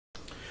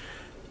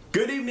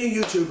Good evening,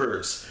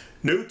 YouTubers.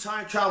 New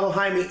Time Travel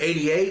Jaime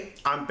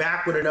 88. I'm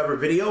back with another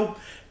video,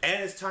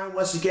 and it's time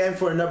once again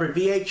for another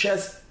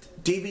VHS,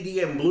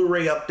 DVD, and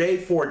Blu-ray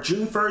update for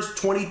June 1st,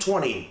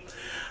 2020.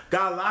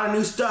 Got a lot of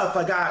new stuff.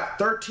 I got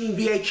 13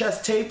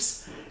 VHS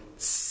tapes,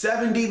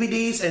 7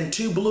 DVDs, and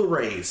 2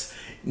 Blu-rays.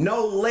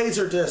 No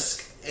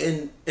Laserdisc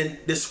in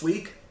this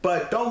week,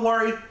 but don't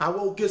worry, I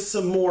will get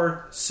some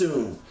more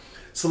soon.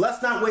 So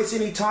let's not waste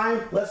any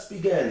time. Let's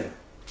begin.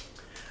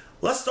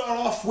 Let's start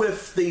off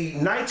with the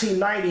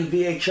 1990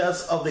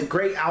 VHS of The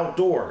Great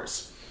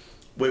Outdoors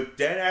with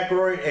Dan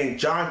Aykroyd and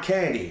John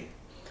Candy.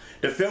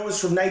 The film is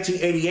from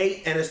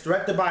 1988 and is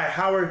directed by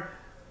Howard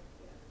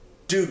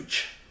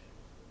Deutsch.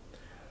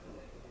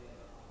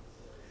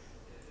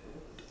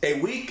 A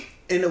Week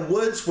in the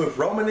Woods with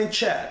Roman and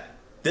Chet.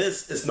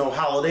 This is no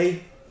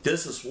holiday,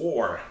 this is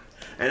war.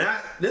 And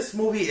this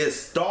movie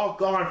is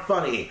doggone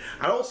funny.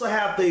 I also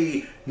have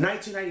the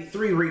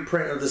 1993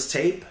 reprint of this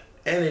tape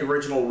and the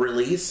original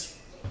release.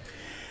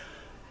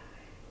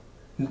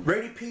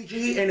 Rated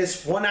PG, and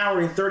it's 1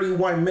 hour and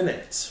 31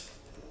 minutes.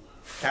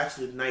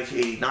 Actually, the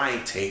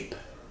 1989 tape,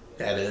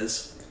 that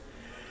is.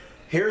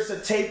 Here's the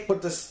tape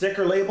with the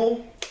sticker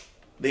label,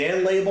 the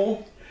end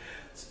label,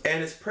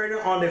 and it's printed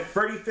on the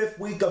 35th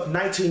week of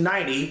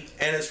 1990,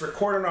 and it's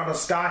recorded on a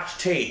Scotch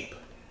tape.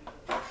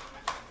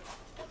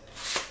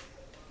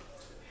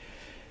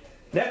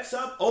 Next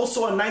up,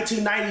 also a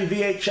 1990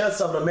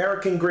 VHS of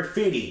American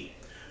Graffiti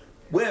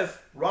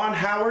with Ron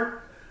Howard,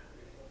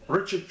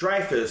 Richard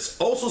Dreyfuss,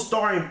 also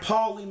starring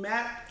Paul Lee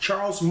Mack,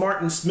 Charles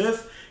Martin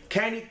Smith,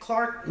 Candy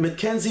Clark,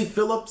 Mackenzie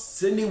Phillips,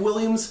 Cindy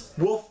Williams,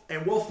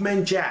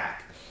 Wolfman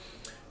Jack.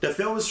 The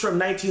film is from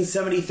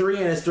 1973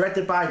 and is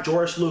directed by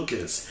George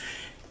Lucas.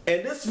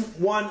 And this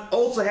one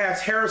also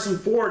has Harrison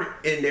Ford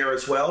in there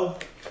as well.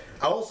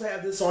 I also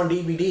have this on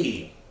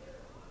DVD.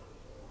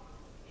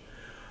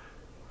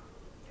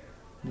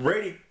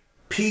 Rated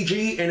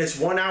PG, and it's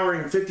 1 hour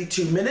and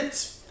 52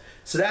 minutes.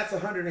 So that's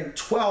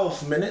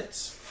 112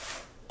 minutes.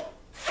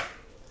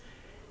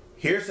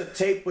 Here's a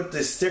tape with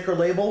the sticker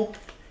label,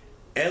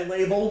 end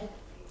label.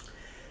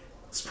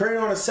 It's printed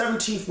on the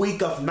 17th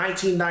week of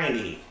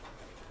 1990.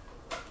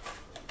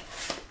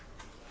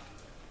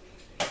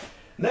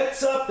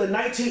 Next up, the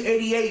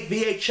 1988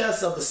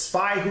 VHS of The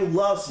Spy Who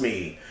Loves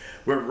Me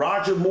with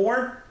Roger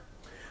Moore,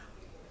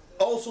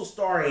 also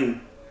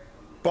starring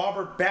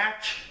Barbara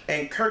Bach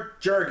and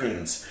Kurt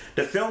Jurgens.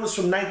 The film is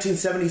from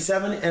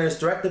 1977 and is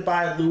directed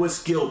by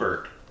Louis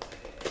Gilbert.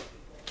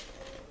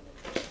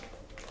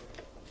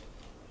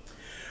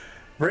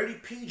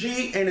 Rated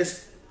PG, and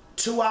it's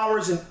 2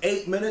 hours and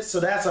 8 minutes, so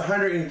that's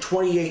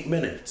 128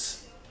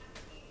 minutes.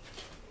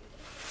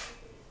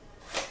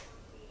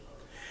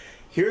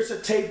 Here's a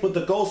tape with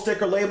the gold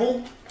sticker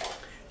label,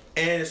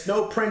 and it's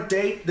no print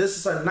date. This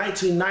is a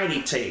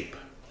 1990 tape.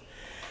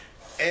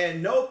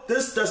 And note,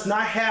 this does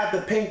not have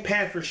the Pink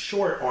Panther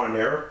short on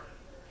there.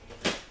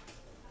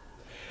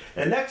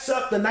 And next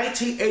up, the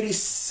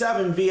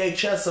 1987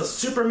 VHS of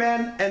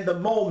Superman and the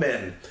Mole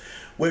Men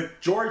with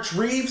George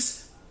Reeves,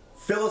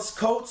 Phyllis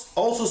Coates,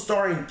 also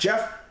starring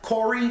Jeff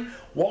Corey,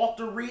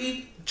 Walter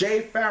Reed, J.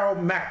 Farrell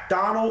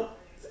MacDonald,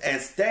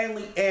 and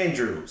Stanley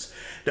Andrews.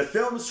 The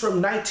film is from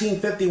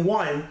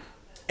 1951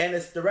 and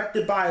it's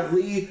directed by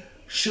Lee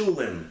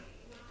Shulin.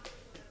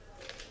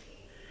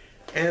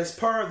 And it's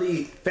part of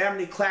the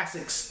family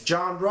classics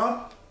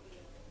genre.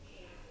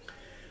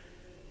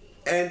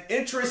 An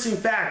interesting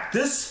fact,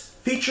 this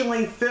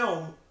feature-length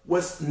film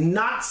was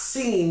not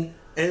seen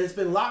and has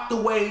been locked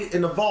away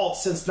in the vault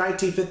since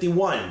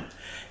 1951.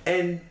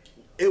 And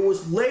it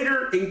was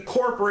later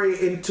incorporated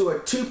into a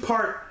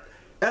 2-part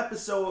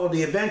episode of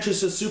The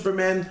Adventures of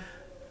Superman,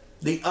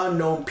 The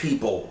Unknown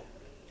People.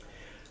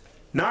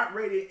 Not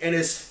rated, and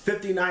it's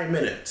 59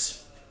 minutes.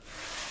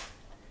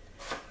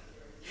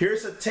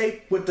 Here's a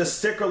tape with the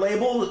sticker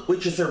label,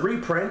 which is a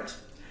reprint,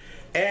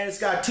 and it's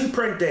got 2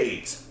 print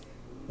dates.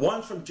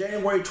 One from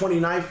January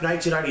 29th,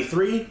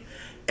 1993,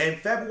 and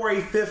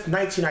February 5th,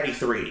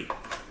 1993.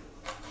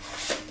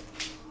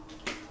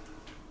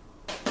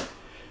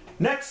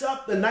 Next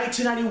up, the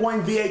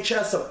 1991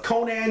 VHS of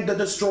Conan the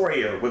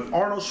Destroyer with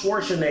Arnold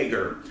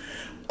Schwarzenegger,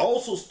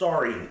 also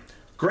starring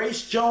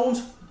Grace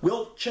Jones,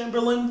 Wilt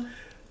Chamberlain,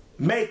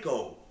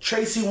 Mako,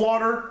 Tracy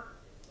Walter,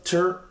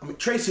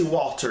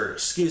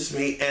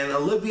 and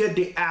Olivia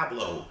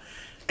Diablo,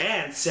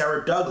 and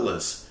Sarah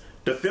Douglas.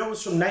 The film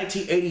is from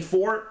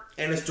 1984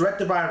 and is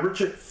directed by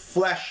Richard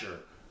Fleischer.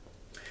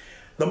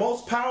 The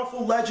most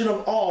powerful legend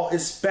of all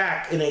is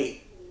back in a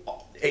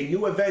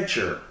new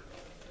adventure.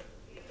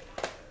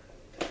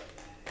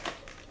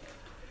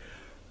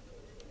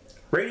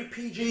 Rated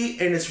PG,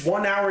 and it's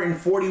 1 hour and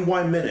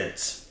 41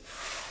 minutes.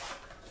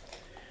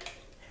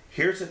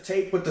 Here's a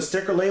tape with the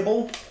sticker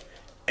label,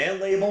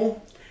 end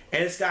label,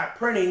 and it's got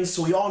printing,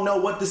 so we all know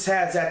what this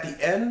has at the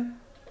end.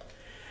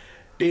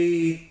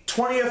 The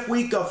 20th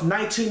week of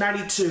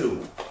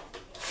 1992.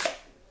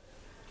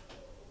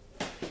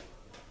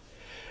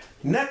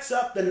 Next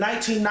up, the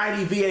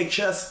 1990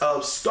 VHS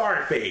of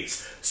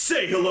Scarface,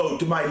 Say Hello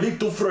to My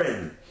Little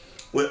Friend,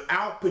 with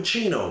Al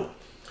Pacino,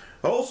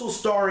 also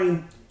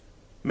starring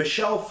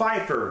Michelle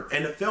Pfeiffer,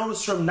 and the film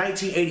is from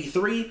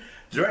 1983,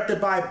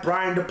 directed by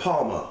Brian De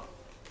Palma.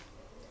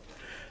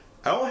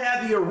 I don't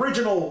have the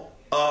original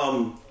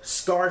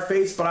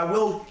Scarface, but I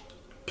will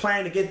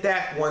plan to get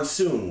that one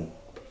soon.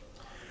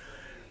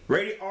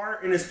 Rated R,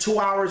 and it's 2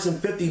 hours and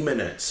 50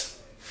 minutes.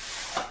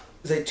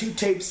 It's a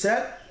 2-tape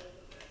set.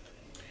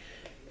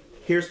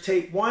 Here's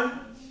tape 1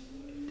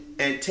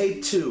 and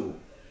tape 2.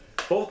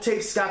 Both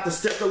tapes got the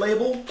sticker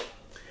label,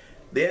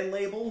 the end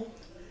label,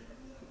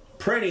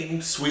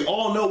 printing, so we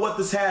all know what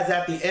this has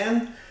at the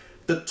end.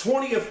 The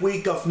 20th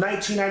week of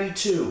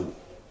 1992.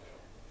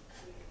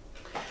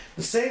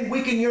 The same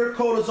week and year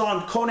code is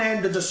on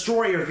Conan the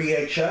Destroyer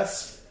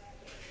VHS.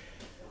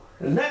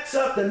 Next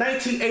up, the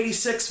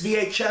 1986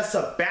 VHS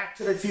of Back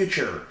to the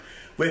Future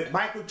with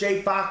Michael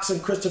J. Fox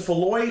and Christopher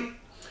Lloyd,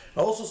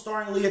 also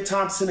starring Leah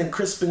Thompson and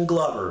Crispin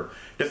Glover.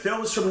 The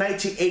film is from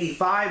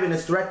 1985 and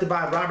is directed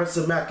by Robert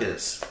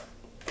Zemeckis.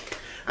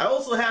 I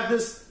also have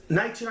this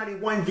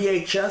 1991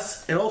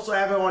 VHS and also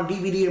have it on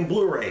DVD and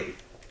Blu-ray.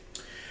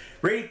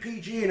 Rated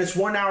PG, and it's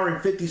 1 hour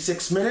and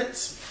 56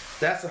 minutes.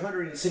 That's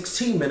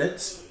 116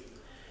 minutes.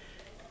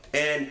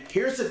 And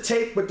here's a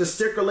tape with the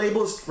sticker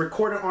labels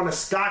recorded on a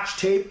Scotch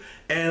tape.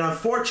 And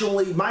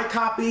unfortunately, my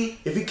copy,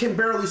 if you can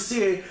barely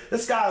see it,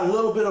 it's got a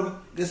mold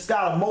on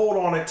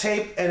the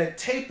tape, and the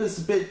tape is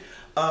a bit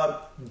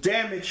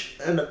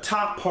damaged in the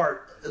top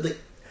part.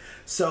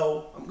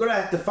 So I'm gonna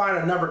have to find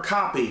another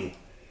copy.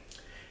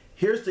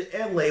 Here's the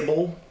end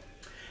label,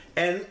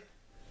 and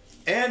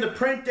the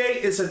print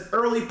date is an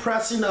early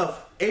pressing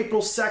of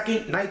April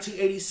 2nd,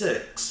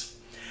 1986.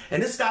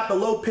 And it's got the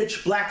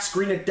low-pitch black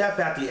screen of death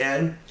at the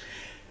end.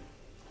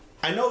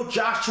 I know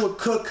Joshua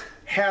Cook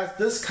has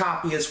this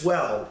copy as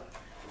well.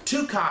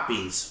 2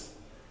 copies.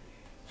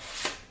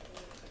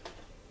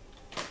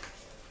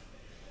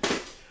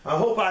 I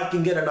hope I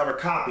can get another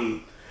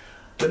copy.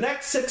 The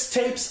next 6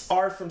 tapes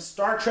are from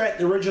Star Trek,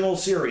 the original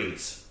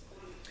series.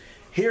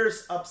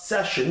 Here's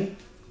Obsession,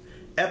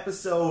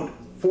 episode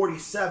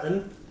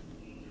 47.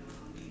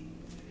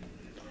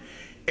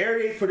 Air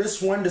date for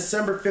this one,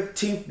 December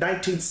 15th,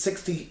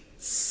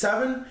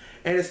 1967,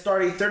 and it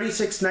started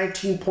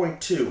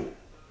 3619.2.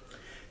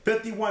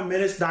 51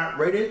 minutes, not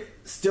rated,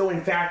 still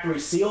in factory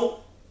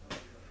seal.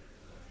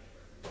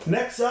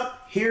 Next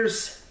up,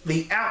 here's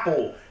The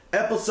Apple,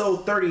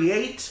 episode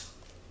 38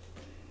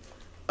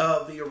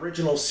 of the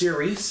original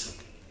series.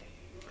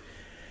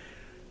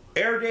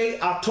 Air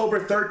date, October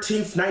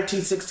 13th,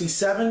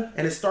 1967,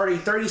 and it started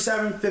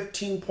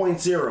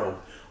 3715.0.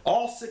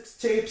 All 6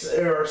 tapes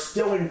are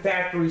still in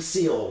factory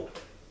sealed.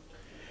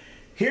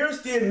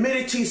 Here's The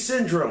Immunity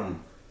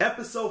Syndrome,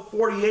 episode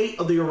 48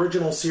 of the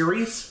original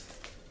series.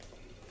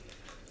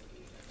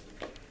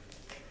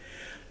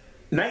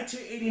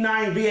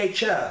 1989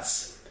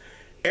 VHS.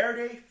 Air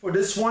date for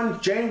this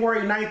one,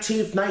 January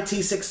 19th,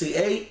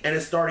 1968, and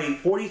it started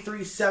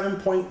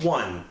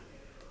 43.7.1.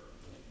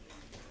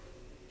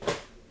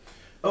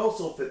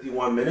 Also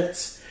 51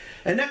 minutes.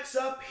 And next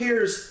up,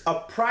 here's A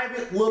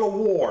Private Little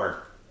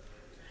War,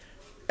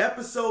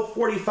 episode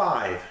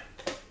 45.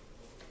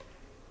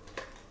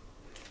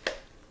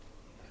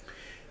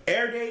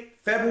 Air date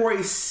February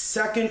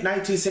 2nd,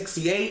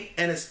 1968,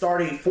 and it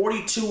started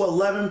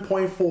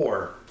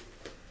 42.11.4.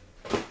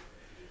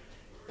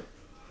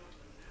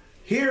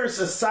 Here's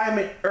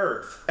Assignment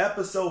Earth,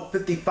 episode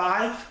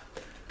 55,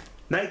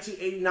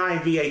 1989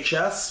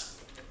 VHS.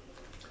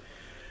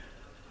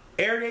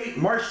 Air date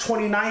March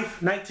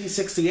 29th,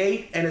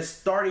 1968, and it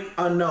started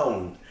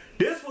unknown.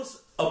 This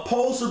was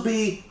supposed to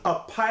be a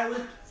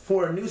pilot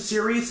for a new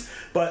series,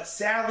 but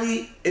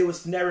sadly, it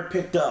was never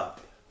picked up.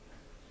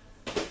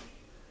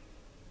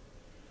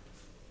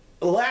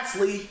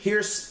 Lastly,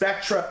 here's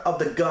Spectra of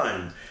the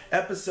Gun,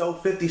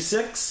 episode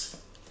 56.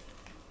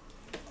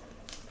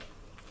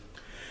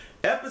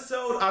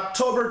 Episode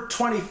October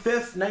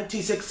 25th,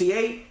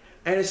 1968,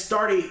 and it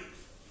started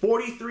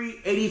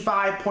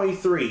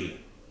 43.85.3.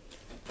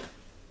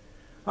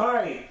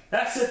 Alright,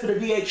 that's it for the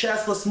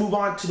VHS. Let's move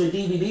on to the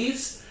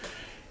DVDs.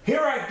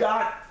 Here I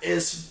got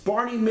is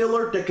Barney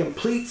Miller, The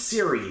Complete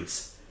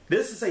Series.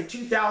 This is a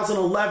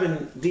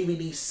 2011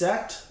 DVD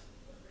set.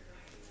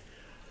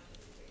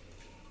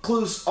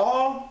 Includes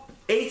all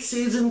 8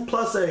 seasons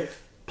plus a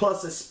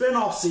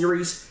spin-off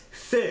series,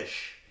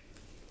 Fish.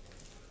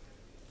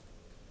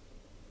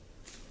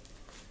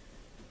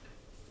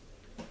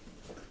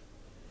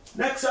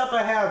 Next up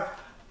I have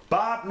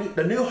Bob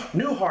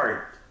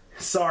Newhart.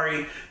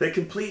 The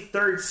complete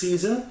 3rd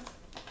season.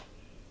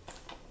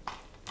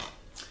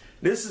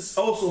 This is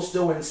also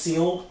still in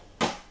seal,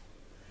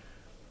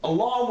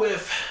 along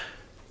with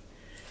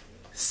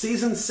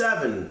season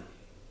 7.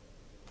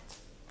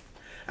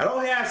 I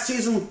don't have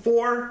season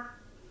 4,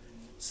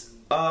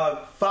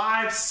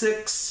 5,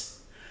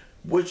 6,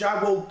 which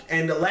I will,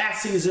 and the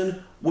last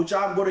season, which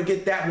I'm going to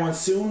get that one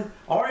soon.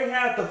 I already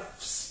have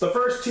the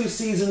first 2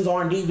 seasons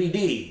on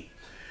DVD.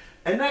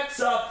 And next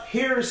up,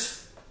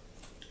 here's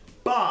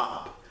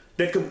Bob,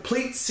 The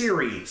Complete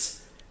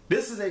Series.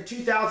 This is a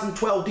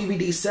 2012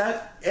 DVD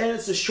set, and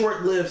it's a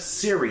short-lived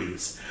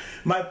series.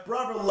 My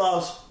brother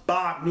loves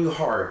Bob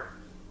Newhart.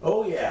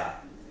 Oh yeah.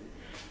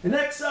 And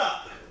next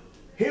up,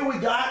 here we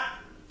got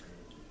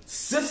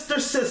Sister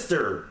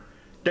Sister,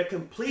 the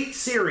complete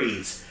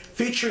series,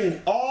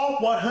 featuring all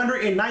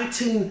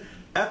 119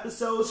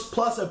 episodes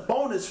plus a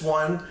bonus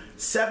one,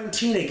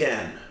 17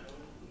 again.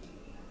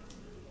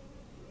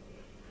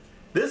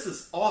 This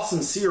is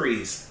awesome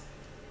series.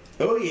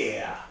 Oh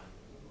yeah.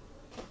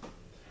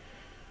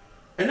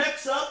 And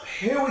next up,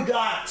 here we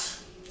got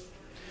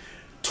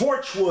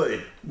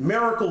Torchwood,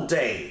 Miracle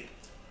Day.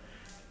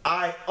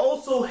 I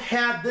also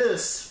had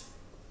this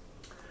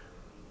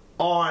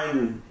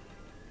on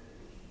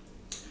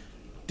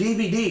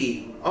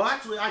DVD. Oh,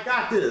 actually, I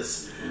got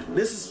this.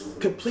 This has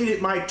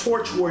completed my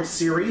Torchwood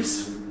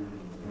series.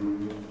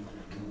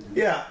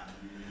 Yeah.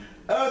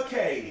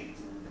 Okay.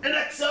 And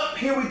next up,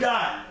 here we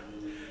got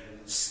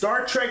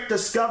Star Trek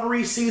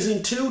Discovery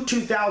Season 2,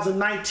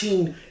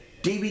 2019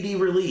 DVD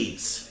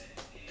release.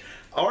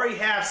 I already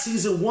have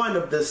Season 1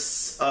 of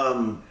this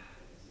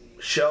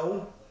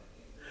show.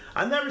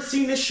 I've never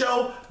seen this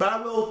show, but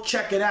I will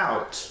check it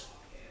out.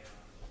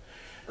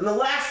 And the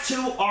last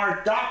two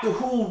are Doctor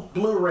Who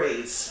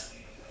Blu-rays.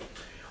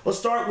 We'll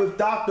start with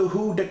Doctor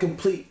Who, the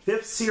complete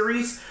 5th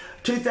series,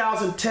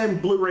 2010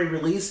 Blu-ray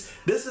release.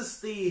 This is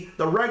the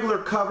regular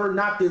cover,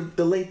 not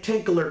the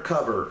lenticular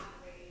cover.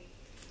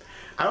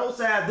 I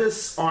also have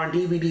this on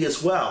DVD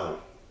as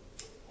well.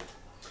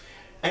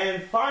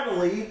 And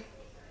finally,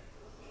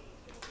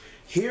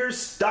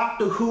 here's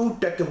Doctor Who,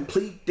 the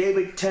complete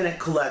David Tennant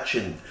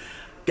collection.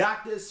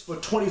 Got this for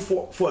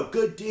a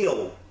good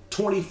deal,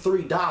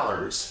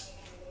 $23.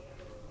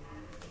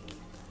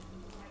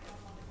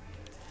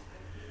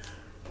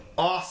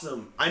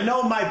 Awesome. I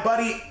know my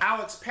buddy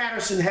Alex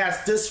Patterson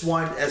has this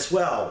one as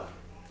well.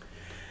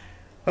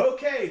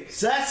 Okay,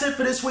 so that's it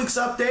for this week's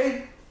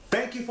update.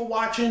 Thank you for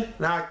watching,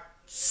 and I'll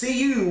see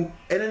you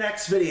in the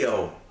next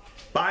video.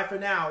 Bye for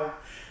now.